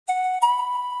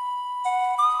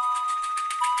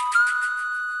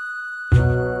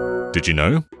Did you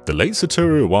know? The late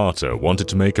Satoru Iwata wanted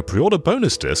to make a pre-order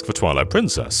bonus disc for Twilight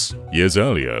Princess. Years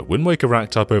earlier, Wind Waker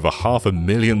racked up over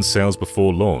 500,000 sales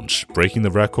before launch, breaking the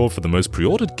record for the most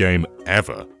pre-ordered game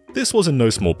ever. This was in no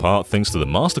small part thanks to the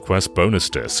Master Quest bonus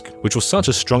disc, which was such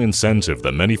a strong incentive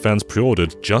that many fans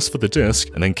pre-ordered just for the disc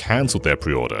and then cancelled their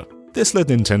pre-order. This led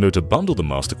Nintendo to bundle the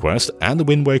Master Quest and the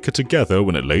Wind Waker together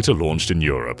when it later launched in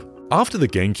Europe. After the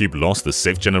GameCube lost the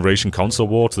 6th generation console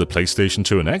war to the PlayStation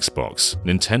 2 and Xbox,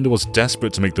 Nintendo was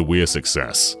desperate to make the Wii a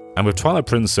success. And with Twilight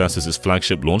Princess as its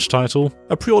flagship launch title,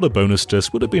 a pre-order bonus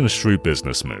disc would have been a shrewd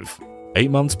business move.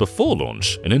 8 months before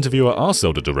launch, an interviewer asked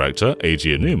Zelda director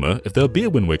Eiji Aonuma if there would be a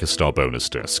Wind Waker-style bonus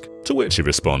disc, to which he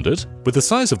responded, "With the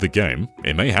size of the game,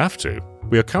 it may have to.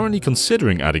 We are currently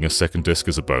considering adding a second disc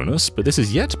as a bonus, but this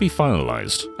is yet to be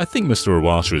finalized. I think Mr.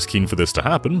 Iwata is keen for this to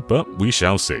happen, but we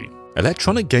shall see."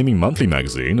 Electronic Gaming Monthly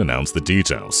magazine announced the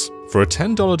details. For a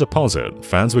 $10 deposit,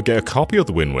 fans would get a copy of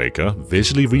the Wind Waker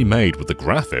visually remade with the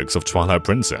graphics of Twilight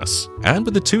Princess, and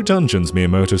with the 2 dungeons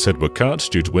Miyamoto said were cut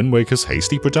due to Wind Waker's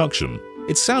hasty production.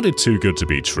 It sounded too good to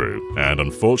be true, and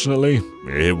unfortunately,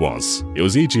 it was. It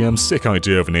was EGM's sick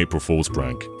idea of an April Fool's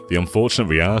prank. The unfortunate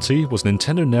reality was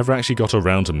Nintendo never actually got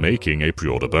around to making a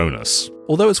pre-order bonus.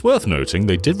 Although it's worth noting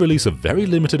they did release a very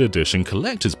limited edition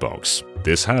collector's box.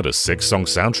 This had a 6-song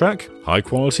soundtrack,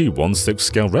 high-quality 1/6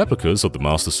 scale replicas of the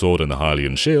Master Sword and the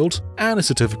Hylian Shield, and a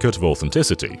certificate of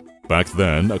authenticity. Back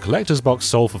then, a collector's box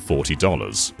sold for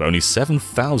 $40, but only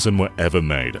 7,000 were ever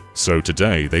made, so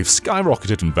today they've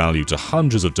skyrocketed in value to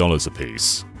hundreds of dollars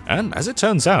apiece. And as it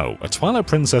turns out, a Twilight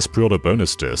Princess pre-order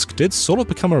bonus disc did sort of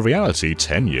become a reality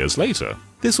 10 years later.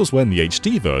 This was when the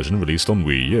HD version released on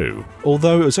Wii U,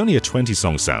 although it was only a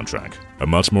 20-song soundtrack. A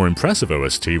much more impressive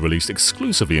OST released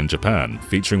exclusively in Japan,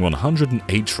 featuring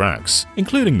 108 tracks,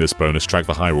 including this bonus track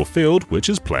for Hyrule Field, which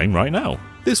is playing right now.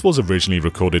 This was originally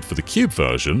recorded for the Cube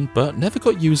version, but never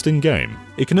got used in-game.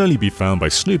 It can only be found by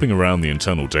snooping around the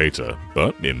internal data,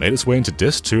 but it made its way into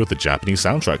Disc 2 of the Japanese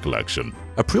soundtrack collection.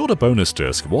 A pre-order bonus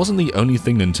disc wasn't the only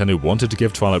thing Nintendo wanted to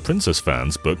give Twilight Princess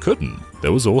fans, but couldn't.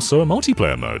 There was also a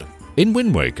multiplayer mode. In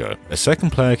Wind Waker, a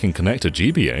second player can connect a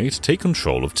GBA to take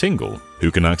control of Tingle,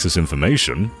 who can access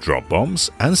information, drop bombs,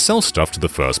 and sell stuff to the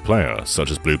first player,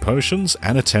 such as blue potions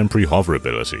and a temporary hover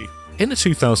ability. In a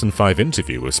 2005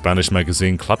 interview with Spanish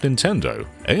magazine Club Nintendo,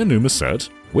 Aonuma said,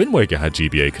 "Wind Waker had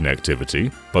GBA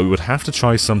connectivity, but we would have to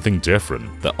try something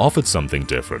different that offered something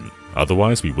different.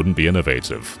 Otherwise, we wouldn't be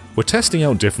innovative. We're testing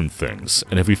out different things,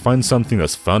 and if we find something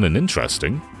that's fun and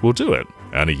interesting, we'll do it."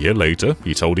 And a year later,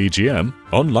 he told EGM,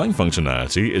 "Online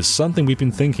functionality is something we've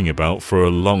been thinking about for a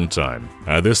long time.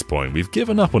 At this point, we've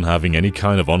given up on having any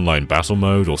kind of online battle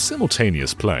mode or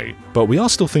simultaneous play, but we are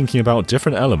still thinking about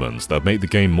different elements that make the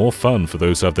game more fun for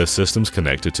those who have their systems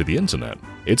connected to the internet.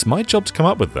 It's my job to come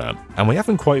up with that, and we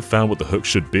haven't quite found what the hook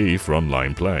should be for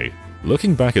online play."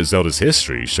 Looking back at Zelda's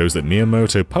history shows that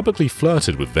Miyamoto publicly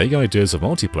flirted with vague ideas of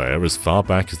multiplayer as far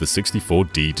back as the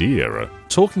 64DD era,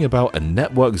 talking about a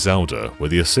network Zelda where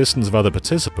the assistance of other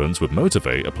participants would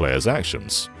motivate a player's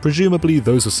actions. Presumably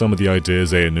those are some of the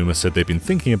ideas Aonuma said they'd been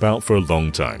thinking about for a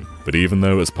long time, but even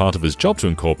though it's part of his job to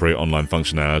incorporate online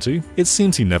functionality, it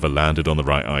seems he never landed on the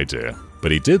right idea.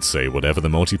 But he did say whatever the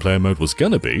multiplayer mode was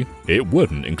gonna be, it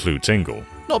wouldn't include Tingle.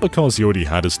 Not because he already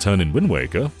had his turn in Wind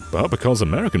Waker, but because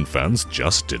American fans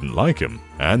just didn't like him.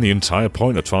 And the entire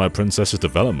point of Twilight Princess's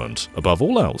development, above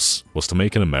all else, was to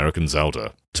make an American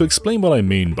Zelda. To explain what I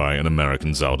mean by an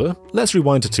American Zelda, let's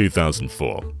rewind to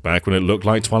 2004, back when it looked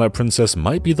like Twilight Princess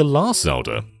might be the last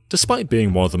Zelda. Despite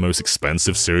being one of the most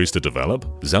expensive series to develop,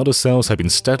 Zelda sales had been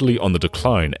steadily on the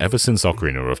decline ever since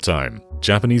Ocarina of Time.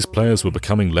 Japanese players were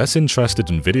becoming less interested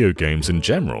in video games in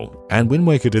general, and Wind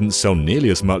Waker didn't sell nearly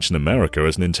as much in America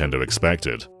as Nintendo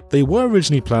expected. They were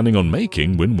originally planning on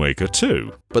making Wind Waker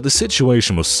 2, but the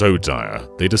situation was so dire,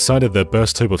 they decided their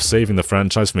best hope of saving the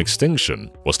franchise from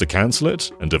extinction was to cancel it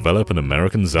and develop an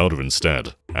American Zelda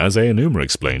instead. As Aonuma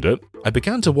explained it, "I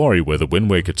began to worry whether Wind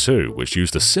Waker 2, which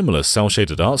used a similar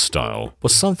cel-shaded art style,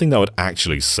 was something that would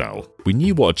actually sell. We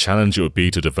knew what a challenge it would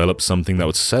be to develop something that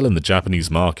would sell in the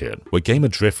Japanese market, where gamer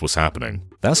drift was happening.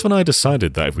 That's when I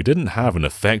decided that if we didn't have an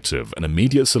effective and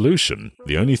immediate solution,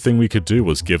 the only thing we could do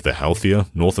was give the healthier,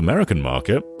 North American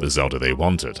market the Zelda they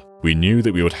wanted. We knew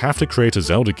that we would have to create a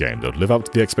Zelda game that would live up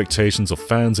to the expectations of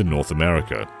fans in North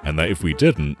America, and that if we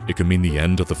didn't, it could mean the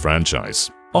end of the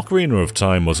franchise." Ocarina of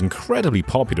Time was incredibly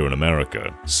popular in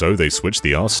America, so they switched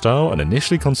the art style and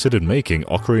initially considered making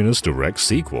Ocarina's direct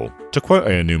sequel. To quote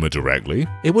Aonuma directly,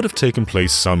 it would have taken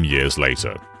place some years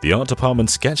later. The art department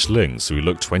sketched Link so he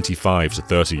looked 25 to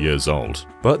 30 years old,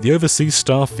 but the overseas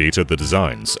staff vetoed the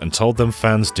designs and told them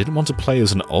fans didn't want to play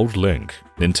as an old Link.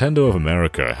 Nintendo of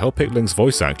America helped pick Link's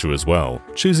voice actor as well,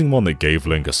 choosing one that gave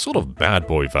Link a sort of bad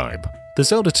boy vibe. The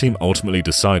Zelda team ultimately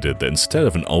decided that instead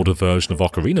of an older version of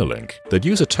Ocarina Link, they'd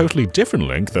use a totally different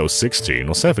Link that was 16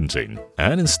 or 17,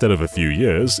 and instead of a few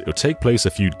years, it would take place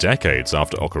a few decades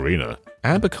after Ocarina.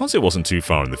 And because it wasn't too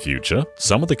far in the future,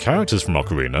 some of the characters from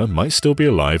Ocarina might still be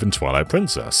alive in Twilight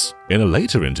Princess. In a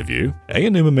later interview,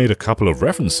 Aonuma made a couple of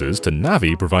references to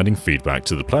Navi providing feedback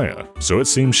to the player, so it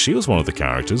seems she was one of the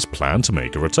characters planned to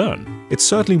make a return. It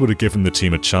certainly would have given the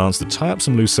team a chance to tie up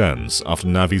some loose ends after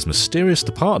Navi's mysterious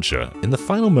departure in the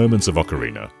final moments of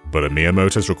Ocarina. But at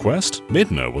Miyamoto's request,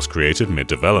 Midna was created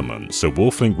mid-development, so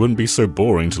Wolf Link wouldn't be so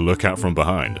boring to look at from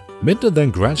behind. Midna then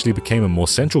gradually became a more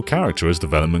central character as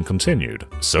development continued,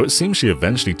 so it seems she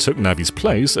eventually took Navi's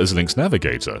place as Link's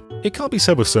navigator. It can't be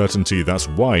said with certainty that's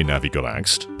why Navi got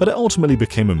axed, but it ultimately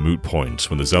became a moot point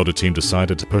when the Zelda team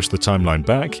decided to push the timeline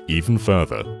back even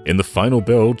further. In the final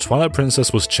build, Twilight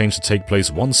Princess was changed to take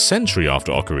place 1 century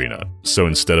after Ocarina, so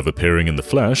instead of appearing in the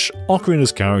flesh,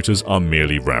 Ocarina's characters are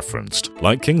merely referenced,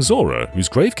 like King Zora, whose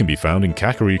grave can be found in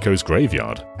Kakariko's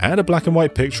graveyard, and a black and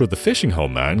white picture of the fishing hole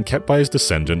man kept by his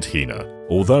descendant Hina.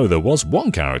 Although there was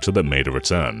one character that made a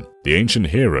return. The ancient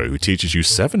hero who teaches you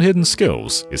 7 hidden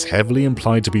skills is heavily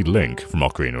implied to be Link from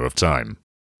Ocarina of Time.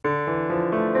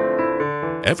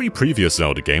 Every previous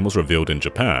Zelda game was revealed in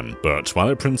Japan, but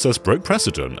Twilight Princess broke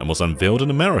precedent and was unveiled in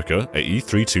America at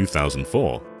E3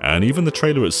 2004. And even the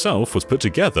trailer itself was put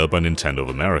together by Nintendo of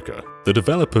America. The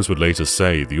developers would later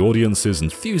say the audience's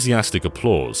enthusiastic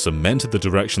applause cemented the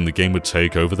direction the game would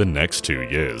take over the next 2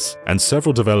 years. And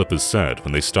several developers said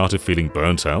when they started feeling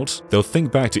burnt out, they'll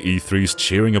think back to E3's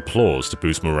cheering applause to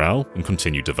boost morale and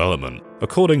continue development.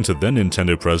 According to then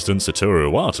Nintendo president Satoru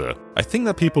Iwata, I think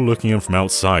that people looking in from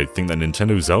outside think that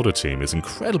Nintendo's Zelda team is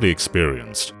incredibly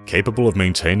experienced, capable of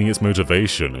maintaining its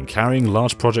motivation and carrying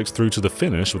large projects through to the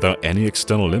finish without any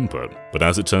external input. But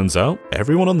as it turns out,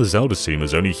 everyone on the Zelda team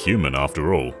is only human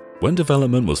after all. When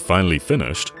development was finally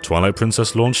finished, Twilight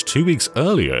Princess launched 2 weeks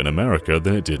earlier in America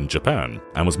than it did in Japan,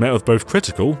 and was met with both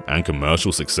critical and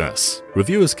commercial success.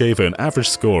 Reviewers gave it an average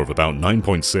score of about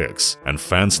 9.6, and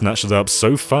fans snatched it up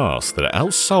so fast that it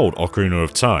outsold Ocarina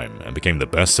of Time and became the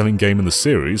best-selling game in the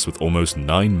series with almost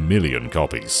 9 million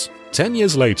copies. 10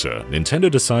 years later, Nintendo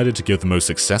decided to give the most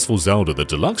successful Zelda the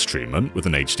deluxe treatment with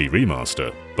an HD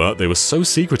remaster, but they were so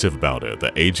secretive about it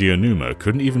that Eiji Aonuma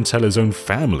couldn't even tell his own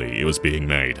family it was being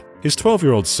made. His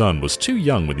 12-year-old son was too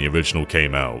young when the original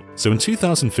came out, so in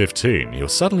 2015 he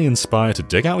was suddenly inspired to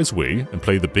dig out his Wii and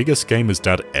play the biggest game his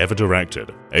dad ever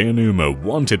directed. Aonuma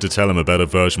wanted to tell him a better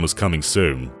version was coming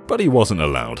soon, but he wasn't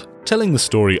allowed. Telling the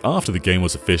story after the game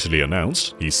was officially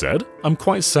announced, he said, "I'm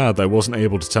quite sad that I wasn't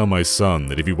able to tell my son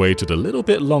that if he waited a little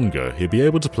bit longer he'd be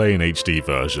able to play an HD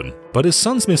version." But his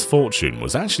son's misfortune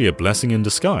was actually a blessing in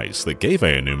disguise that gave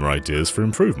Aonuma ideas for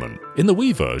improvement. In the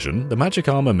Wii version, the magic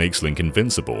armor makes Link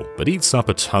invincible, but eats up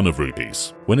a ton of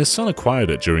rupees. When his son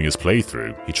acquired it during his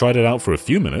playthrough, he tried it out for a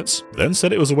few minutes, then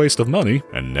said it was a waste of money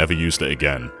and never used it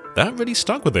again. That really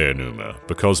stuck with Aonuma,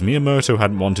 because Miyamoto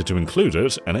hadn't wanted to include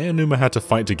it, and Aonuma had to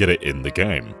fight to get it in the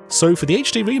game. So for the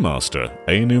HD remaster,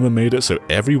 Aonuma made it so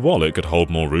every wallet could hold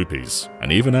more rupees, and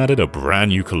even added a brand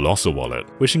new Colossal wallet,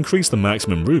 which increased the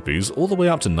maximum rupees all the way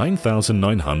up to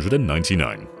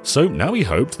 9,999. So now he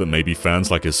hoped that maybe fans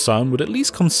like his son would at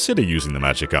least consider using the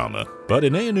magic armor. But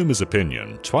in Aonuma's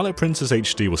opinion, Twilight Princess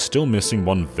HD was still missing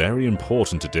one very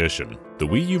important addition. The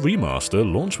Wii U remaster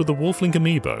launched with the Wolf Link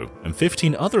amiibo, and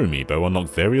 15 other amiibo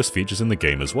unlocked various features in the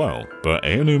game as well, but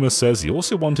Aonuma says he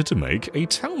also wanted to make a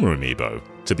Talma amiibo.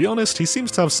 To be honest, he seems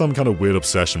to have some kind of weird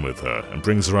obsession with her, and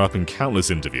brings her up in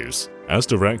countless interviews. As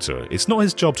director, it's not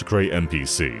his job to create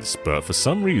NPCs, but for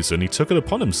some reason he took it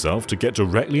upon himself to get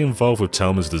directly involved with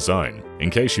Telma's design. In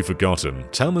case you've forgotten,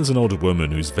 Telma's an older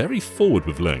woman who's very forward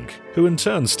with Link, who in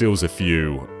turn steals a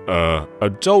few,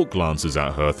 adult glances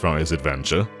at her throughout his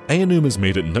adventure. Aonuma's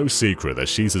made it no secret that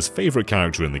she's his favourite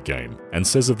character in the game, and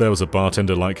says if there was a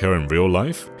bartender like her in real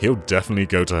life, he'll definitely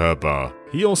go to her bar.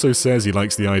 He also says he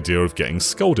likes the idea of getting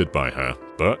scolded by her.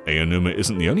 But Aonuma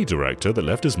isn't the only director that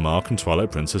left his mark on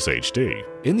Twilight Princess HD.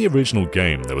 In the original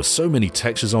game, there were so many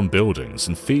textures on buildings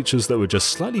and features that were just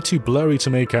slightly too blurry to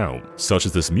make out, such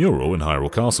as this mural in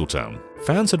Hyrule Castletown.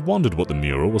 Fans had wondered what the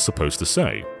mural was supposed to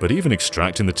say, but even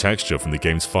extracting the texture from the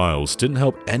game's files didn't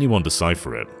help anyone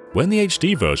decipher it. When the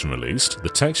HD version released, the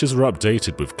textures were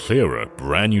updated with clearer,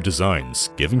 brand new designs,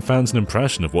 giving fans an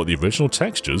impression of what the original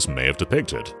textures may have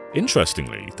depicted.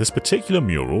 Interestingly, this particular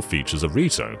mural features a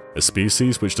Rito, a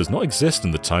species which does not exist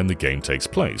in the time the game takes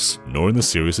place, nor in the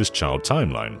series' child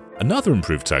timeline. Another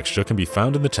improved texture can be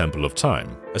found in the Temple of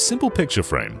Time, a simple picture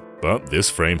frame. But this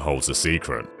frame holds a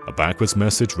secret, a backwards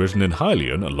message written in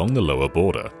Hylian along the lower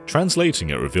border. Translating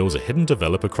it reveals a hidden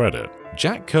developer credit.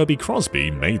 Jack Kirby Crosby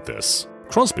made this.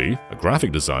 Crosby, a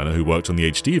graphic designer who worked on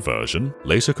the HD version,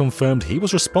 later confirmed he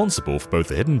was responsible for both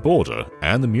the hidden border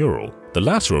and the mural, the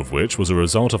latter of which was a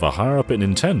result of a higher-up at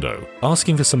Nintendo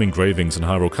asking for some engravings in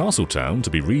Hyrule Castletown to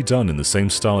be redone in the same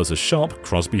style as a shop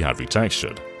Crosby had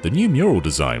retextured. The new mural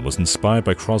design was inspired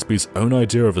by Crosby's own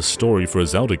idea of a story for a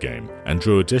Zelda game, and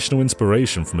drew additional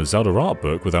inspiration from a Zelda art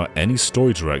book without any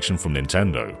story direction from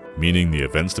Nintendo, meaning the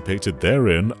events depicted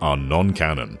therein are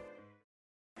non-canon.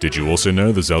 Did you also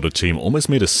know the Zelda team almost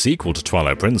made a sequel to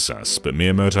Twilight Princess, but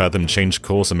Miyamoto had them change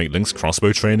course and make Link's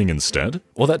crossbow training instead?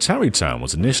 Or that Tarry Town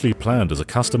was initially planned as a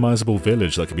customizable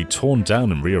village that could be torn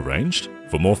down and rearranged?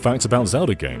 For more facts about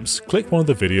Zelda games, click one of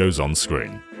the videos on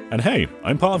screen. And hey,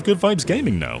 I'm part of Good Vibes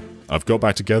Gaming now. I've got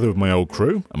back together with my old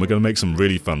crew, and we're going to make some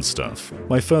really fun stuff.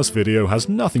 My first video has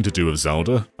nothing to do with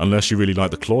Zelda, unless you really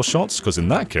like the claw shots, because in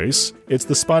that case, it's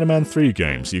the Spider-Man 3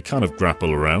 games you kind of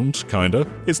grapple around, kinda.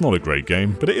 It's not a great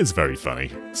game, but it is very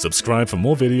funny. Subscribe for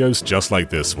more videos just like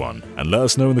this one, and let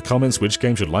us know in the comments which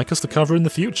games you'd like us to cover in the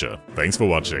future. Thanks for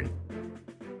watching.